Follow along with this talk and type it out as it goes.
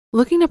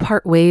Looking to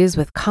part ways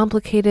with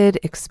complicated,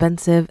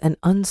 expensive, and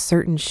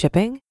uncertain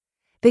shipping?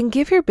 Then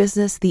give your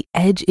business the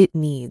edge it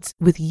needs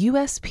with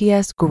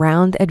USPS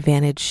Ground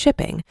Advantage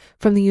shipping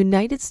from the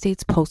United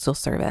States Postal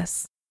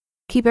Service.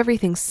 Keep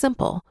everything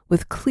simple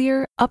with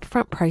clear,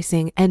 upfront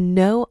pricing and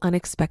no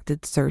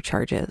unexpected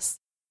surcharges.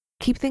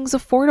 Keep things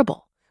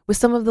affordable with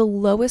some of the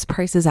lowest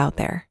prices out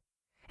there.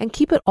 And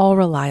keep it all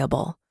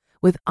reliable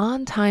with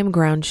on-time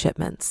ground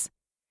shipments.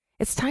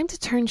 It's time to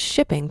turn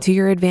shipping to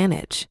your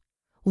advantage.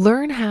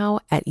 Learn how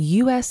at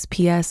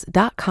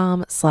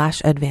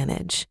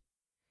USPS.com/advantage.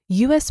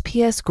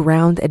 USPS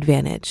Ground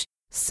Advantage.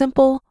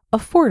 Simple,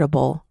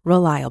 affordable,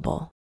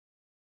 reliable.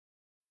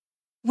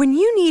 When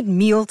you need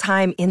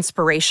mealtime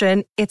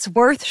inspiration, it's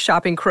worth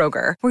shopping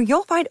Kroger, where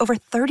you'll find over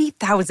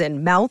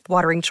 30,000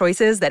 mouth-watering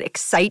choices that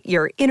excite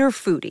your inner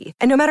foodie.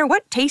 And no matter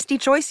what tasty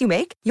choice you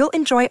make, you'll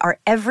enjoy our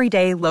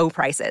everyday low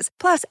prices,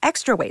 plus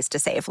extra ways to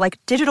save, like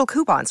digital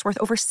coupons worth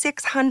over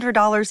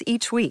 $600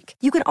 each week.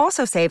 You can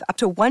also save up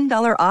to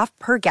 $1 off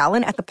per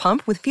gallon at the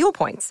pump with fuel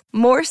points.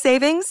 More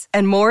savings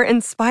and more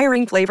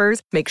inspiring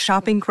flavors make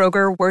shopping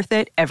Kroger worth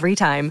it every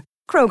time.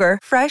 Kroger,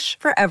 fresh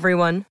for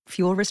everyone.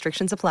 Fuel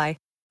restrictions apply.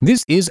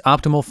 This is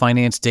Optimal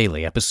Finance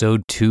Daily,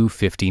 episode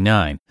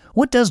 259.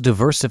 What does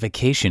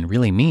diversification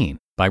really mean?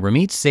 By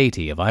Ramit,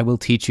 Sethi of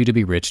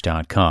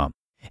IWillTeachYouToBeRich.com.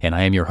 And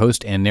I am your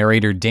host and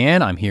narrator,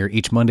 Dan. I'm here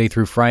each Monday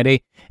through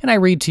Friday, and I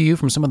read to you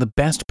from some of the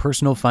best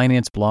personal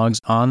finance blogs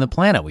on the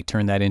planet. We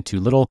turn that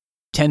into little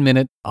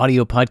 10-minute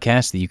audio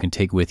podcasts that you can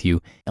take with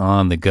you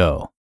on the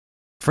go.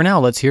 For now,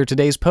 let's hear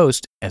today's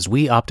post as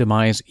we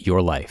optimize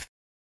your life.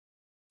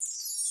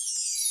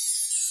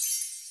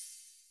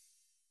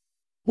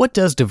 What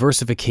does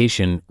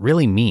diversification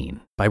really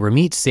mean? By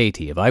Ramit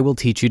Sethi of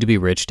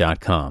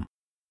IWillTeachYouToBeRich.com.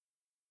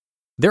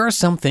 There are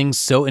some things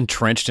so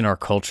entrenched in our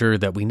culture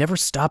that we never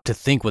stop to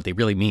think what they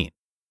really mean.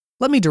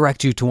 Let me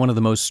direct you to one of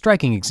the most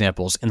striking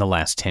examples in the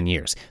last 10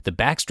 years, the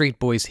Backstreet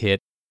Boys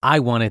hit, I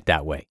Want It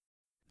That Way.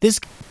 This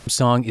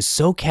song is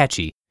so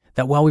catchy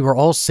that while we were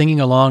all singing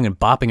along and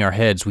bopping our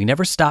heads, we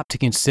never stopped to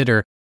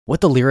consider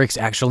what the lyrics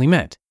actually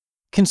meant.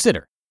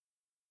 Consider,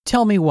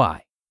 tell me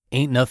why,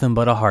 ain't nothing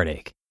but a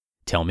heartache.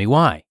 Tell me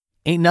why,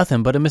 ain't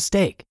nothing but a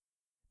mistake.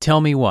 Tell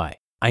me why,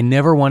 I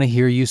never want to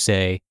hear you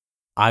say,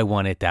 I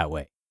want it that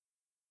way.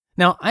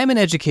 Now, I'm an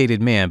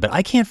educated man, but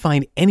I can't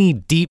find any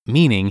deep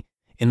meaning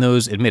in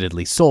those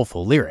admittedly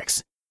soulful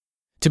lyrics.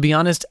 To be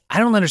honest, I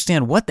don't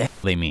understand what the hell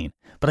they mean,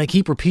 but I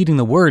keep repeating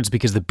the words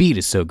because the beat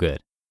is so good.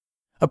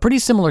 A pretty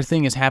similar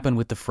thing has happened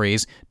with the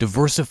phrase,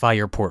 diversify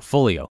your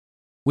portfolio.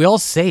 We all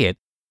say it,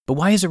 but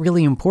why is it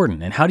really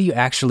important, and how do you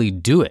actually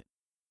do it?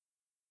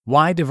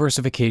 Why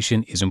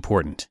diversification is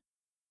important.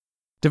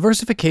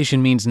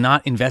 Diversification means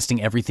not investing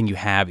everything you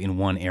have in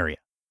one area.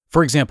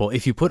 For example,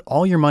 if you put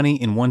all your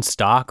money in one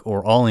stock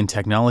or all in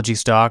technology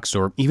stocks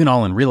or even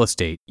all in real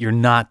estate, you're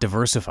not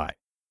diversified.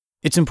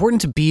 It's important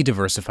to be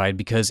diversified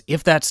because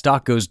if that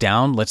stock goes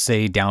down, let's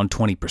say down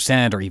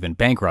 20% or even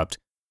bankrupt,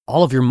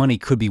 all of your money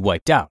could be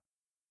wiped out.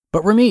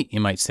 But Ramit, you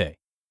might say,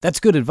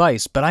 that's good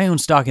advice, but I own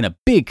stock in a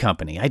big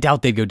company. I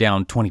doubt they'd go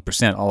down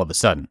 20% all of a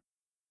sudden.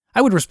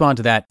 I would respond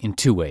to that in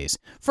two ways.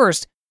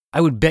 First,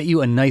 I would bet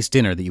you a nice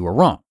dinner that you were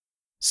wrong.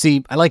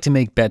 See, I like to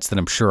make bets that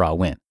I'm sure I'll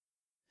win.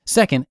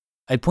 Second,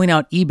 I'd point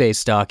out eBay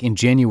stock in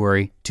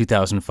January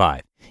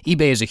 2005.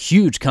 eBay is a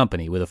huge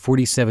company with a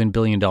 $47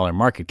 billion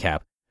market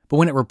cap, but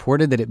when it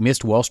reported that it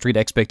missed Wall Street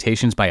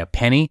expectations by a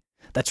penny,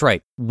 that's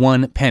right,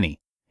 1 penny,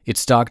 its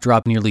stock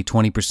dropped nearly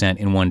 20%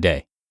 in one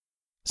day.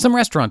 Some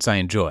restaurants I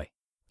enjoy: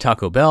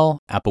 Taco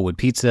Bell, Applewood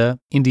Pizza,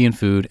 Indian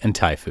food, and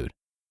Thai food.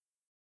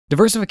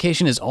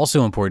 Diversification is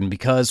also important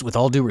because, with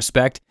all due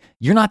respect,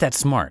 you're not that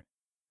smart.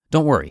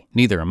 Don't worry,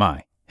 neither am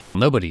I.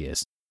 Nobody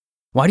is.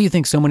 Why do you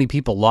think so many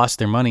people lost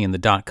their money in the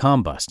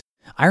dot-com bust?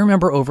 I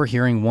remember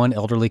overhearing one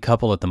elderly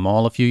couple at the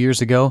mall a few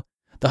years ago.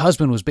 The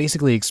husband was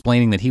basically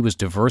explaining that he was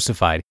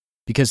diversified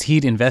because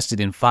he'd invested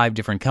in 5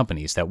 different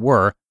companies that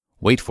were,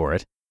 wait for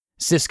it,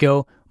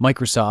 Cisco,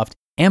 Microsoft,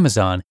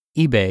 Amazon,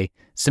 eBay,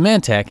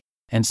 Symantec,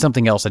 and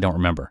something else I don't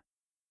remember.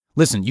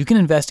 Listen, you can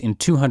invest in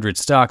 200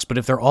 stocks, but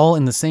if they're all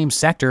in the same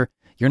sector,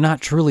 you're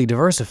not truly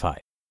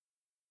diversified.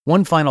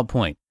 One final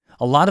point.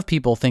 A lot of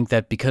people think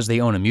that because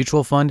they own a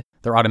mutual fund,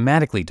 they're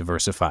automatically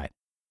diversified.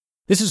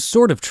 This is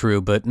sort of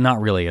true, but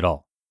not really at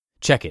all.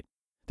 Check it.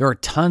 There are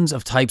tons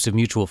of types of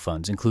mutual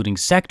funds, including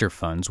sector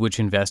funds, which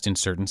invest in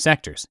certain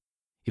sectors.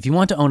 If you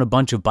want to own a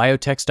bunch of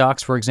biotech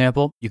stocks, for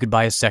example, you could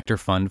buy a sector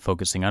fund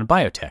focusing on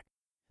biotech.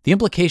 The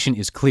implication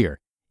is clear.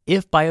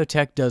 If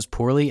biotech does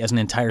poorly as an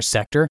entire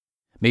sector,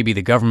 maybe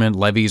the government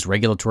levies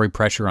regulatory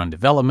pressure on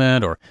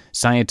development, or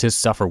scientists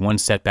suffer one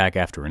setback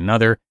after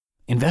another,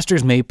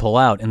 investors may pull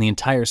out and the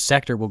entire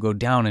sector will go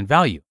down in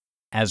value.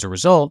 As a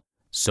result,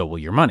 so will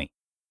your money.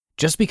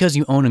 Just because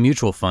you own a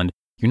mutual fund,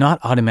 you're not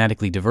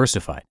automatically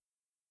diversified.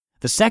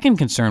 The second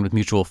concern with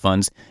mutual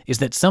funds is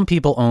that some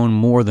people own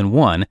more than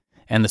one,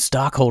 and the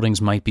stock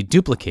holdings might be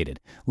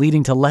duplicated,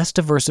 leading to less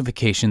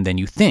diversification than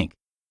you think.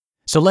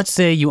 So let's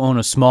say you own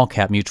a small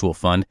cap mutual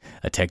fund,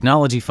 a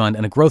technology fund,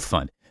 and a growth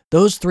fund.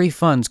 those 3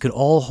 funds could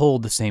all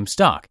hold the same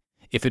stock.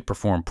 If it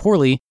performed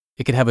poorly,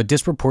 it could have a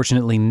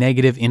disproportionately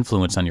negative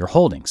influence on your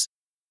holdings.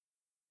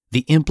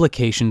 The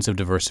implications of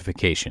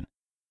diversification.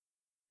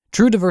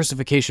 True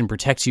diversification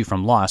protects you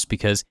from loss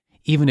because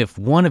even if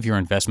one of your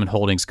investment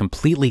holdings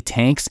completely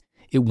tanks,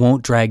 it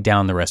won't drag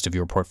down the rest of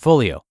your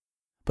portfolio.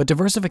 But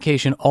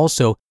diversification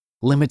also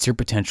limits your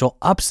potential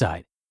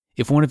upside.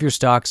 If one of your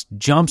stocks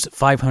jumps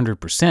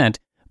 500%,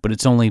 but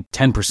it's only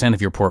 10%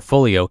 of your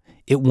portfolio,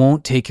 it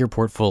won't take your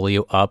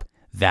portfolio up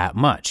that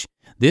much.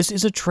 This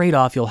is a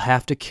trade-off you'll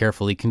have to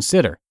carefully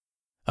consider.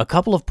 A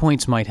couple of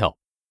points might help.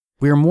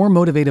 We are more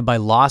motivated by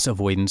loss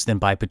avoidance than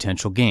by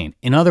potential gain.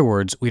 In other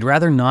words, we'd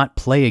rather not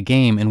play a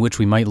game in which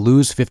we might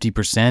lose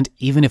 50%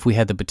 even if we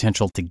had the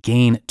potential to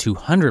gain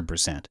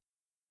 200%.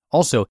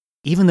 Also,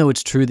 even though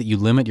it's true that you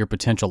limit your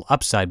potential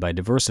upside by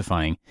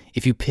diversifying,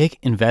 if you pick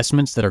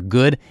investments that are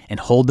good and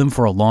hold them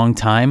for a long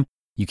time,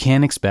 you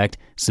can expect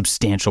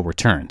substantial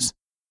returns.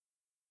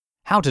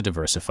 How to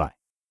diversify.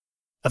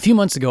 A few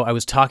months ago, I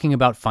was talking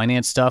about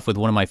finance stuff with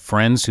one of my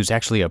friends who's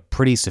actually a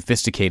pretty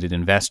sophisticated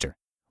investor.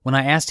 When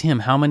I asked him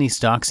how many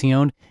stocks he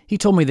owned, he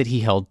told me that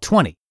he held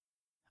 20.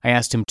 I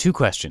asked him 2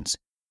 questions.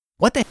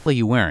 What the hell are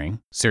you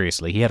wearing?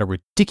 Seriously, he had a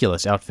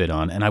ridiculous outfit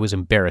on, and I was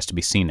embarrassed to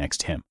be seen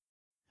next to him.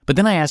 But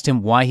then I asked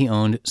him why he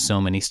owned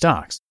so many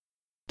stocks.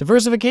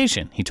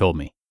 Diversification, he told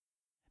me.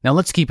 Now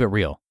let's keep it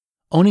real.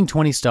 Owning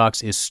 20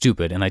 stocks is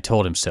stupid, and I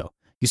told him so.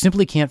 You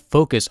simply can't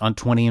focus on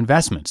 20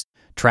 investments,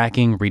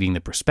 tracking, reading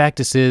the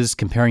prospectuses,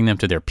 comparing them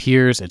to their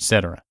peers,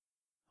 etc.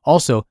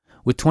 Also,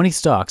 with 20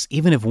 stocks,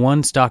 even if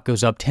one stock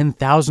goes up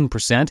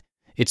 10,000%,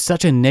 it's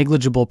such a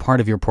negligible part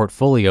of your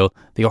portfolio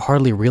that you'll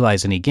hardly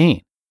realize any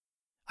gain.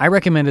 I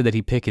recommended that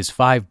he pick his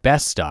 5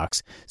 best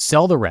stocks,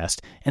 sell the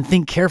rest, and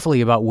think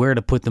carefully about where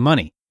to put the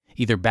money,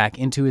 either back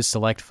into his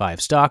select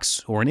 5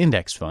 stocks or an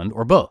index fund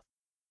or both.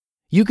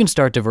 You can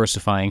start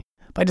diversifying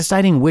by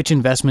deciding which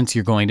investments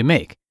you're going to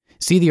make.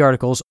 See the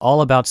articles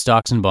all about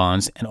stocks and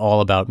bonds and all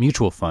about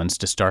mutual funds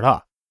to start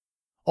off.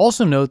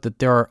 Also note that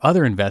there are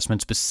other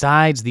investments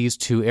besides these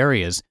 2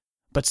 areas,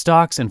 but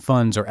stocks and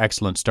funds are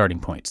excellent starting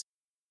points.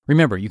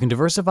 Remember, you can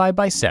diversify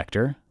by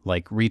sector,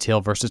 like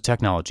retail versus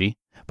technology,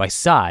 by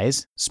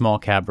size, small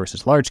cap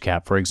versus large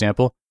cap, for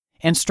example,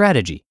 and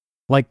strategy,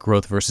 like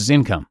growth versus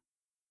income.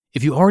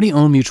 If you already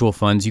own mutual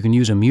funds, you can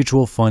use a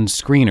mutual fund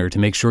screener to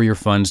make sure your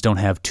funds don't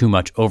have too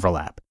much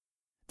overlap.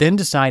 Then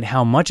decide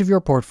how much of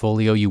your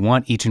portfolio you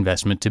want each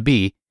investment to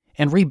be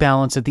and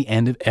rebalance at the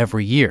end of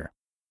every year.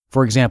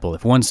 For example,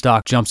 if one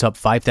stock jumps up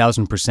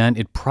 5,000%,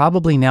 it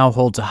probably now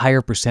holds a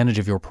higher percentage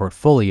of your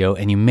portfolio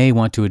and you may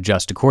want to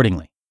adjust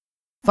accordingly.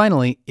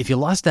 Finally, if you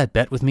lost that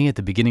bet with me at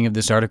the beginning of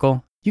this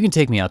article, you can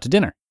take me out to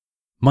dinner.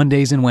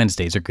 Mondays and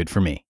Wednesdays are good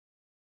for me.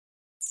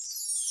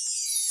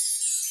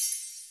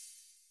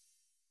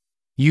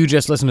 You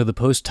just listened to the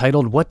post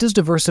titled, "What Does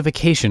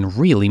Diversification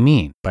Really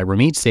Mean?" by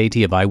Ramit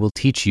Sethi of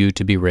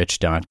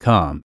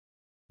IWillTeachYouToBeRich.com.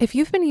 If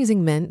you've been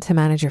using Mint to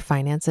manage your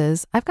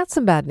finances, I've got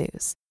some bad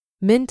news.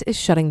 Mint is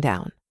shutting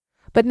down.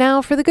 But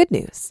now for the good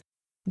news.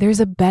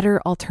 There's a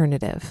better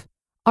alternative.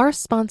 Our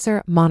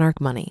sponsor, Monarch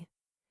Money.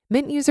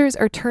 Mint users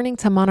are turning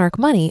to Monarch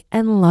Money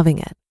and loving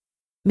it.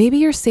 Maybe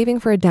you're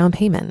saving for a down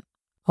payment,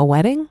 a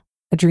wedding,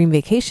 a dream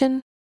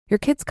vacation, your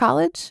kid's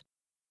college.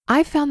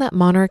 I've found that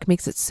Monarch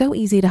makes it so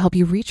easy to help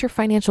you reach your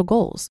financial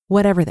goals,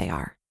 whatever they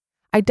are.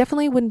 I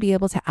definitely wouldn't be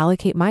able to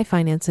allocate my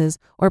finances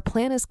or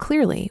plan as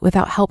clearly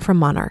without help from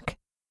Monarch.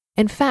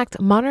 In fact,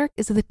 Monarch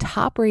is the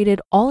top-rated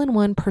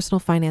all-in-one personal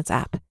finance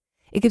app.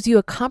 It gives you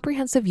a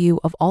comprehensive view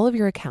of all of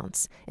your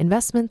accounts,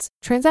 investments,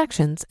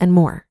 transactions, and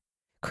more.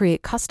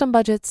 Create custom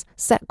budgets,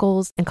 set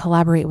goals, and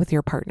collaborate with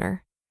your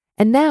partner.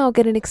 And now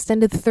get an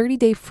extended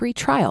 30-day free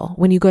trial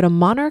when you go to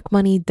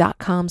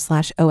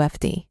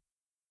monarchmoney.com/OFD.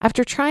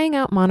 After trying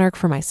out Monarch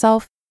for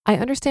myself, I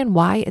understand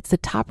why it's the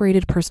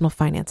top-rated personal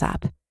finance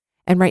app.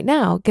 And right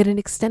now, get an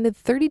extended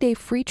 30-day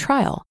free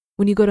trial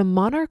when you go to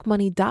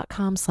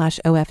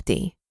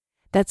monarchmoney.com/OFD.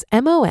 That's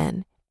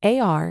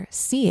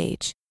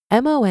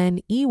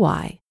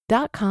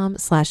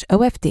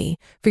monarchmoney.com/OFD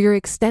for your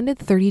extended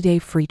 30-day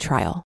free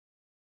trial.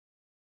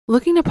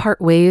 Looking to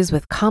part ways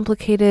with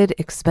complicated,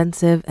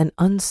 expensive, and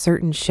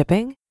uncertain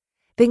shipping?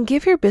 Then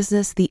give your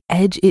business the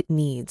edge it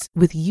needs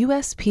with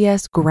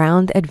USPS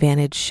Ground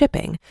Advantage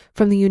shipping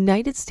from the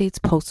United States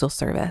Postal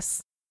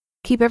Service.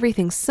 Keep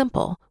everything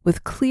simple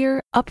with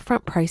clear,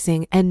 upfront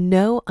pricing and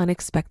no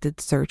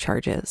unexpected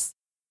surcharges.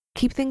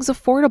 Keep things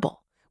affordable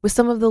with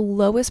some of the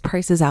lowest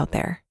prices out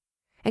there.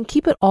 And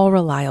keep it all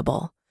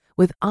reliable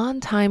with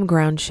on-time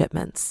ground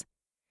shipments.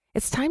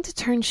 It's time to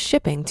turn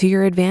shipping to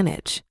your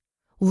advantage.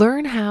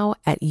 Learn how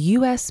at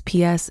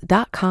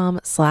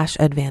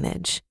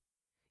USPS.com/advantage.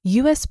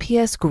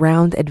 USPS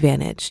Ground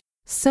Advantage.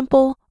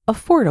 Simple,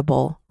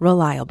 affordable,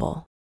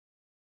 reliable.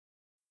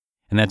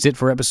 And that's it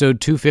for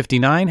episode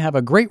 259. Have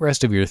a great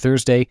rest of your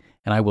Thursday,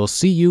 and I will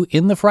see you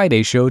in the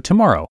Friday show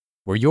tomorrow,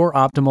 where your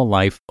optimal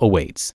life awaits.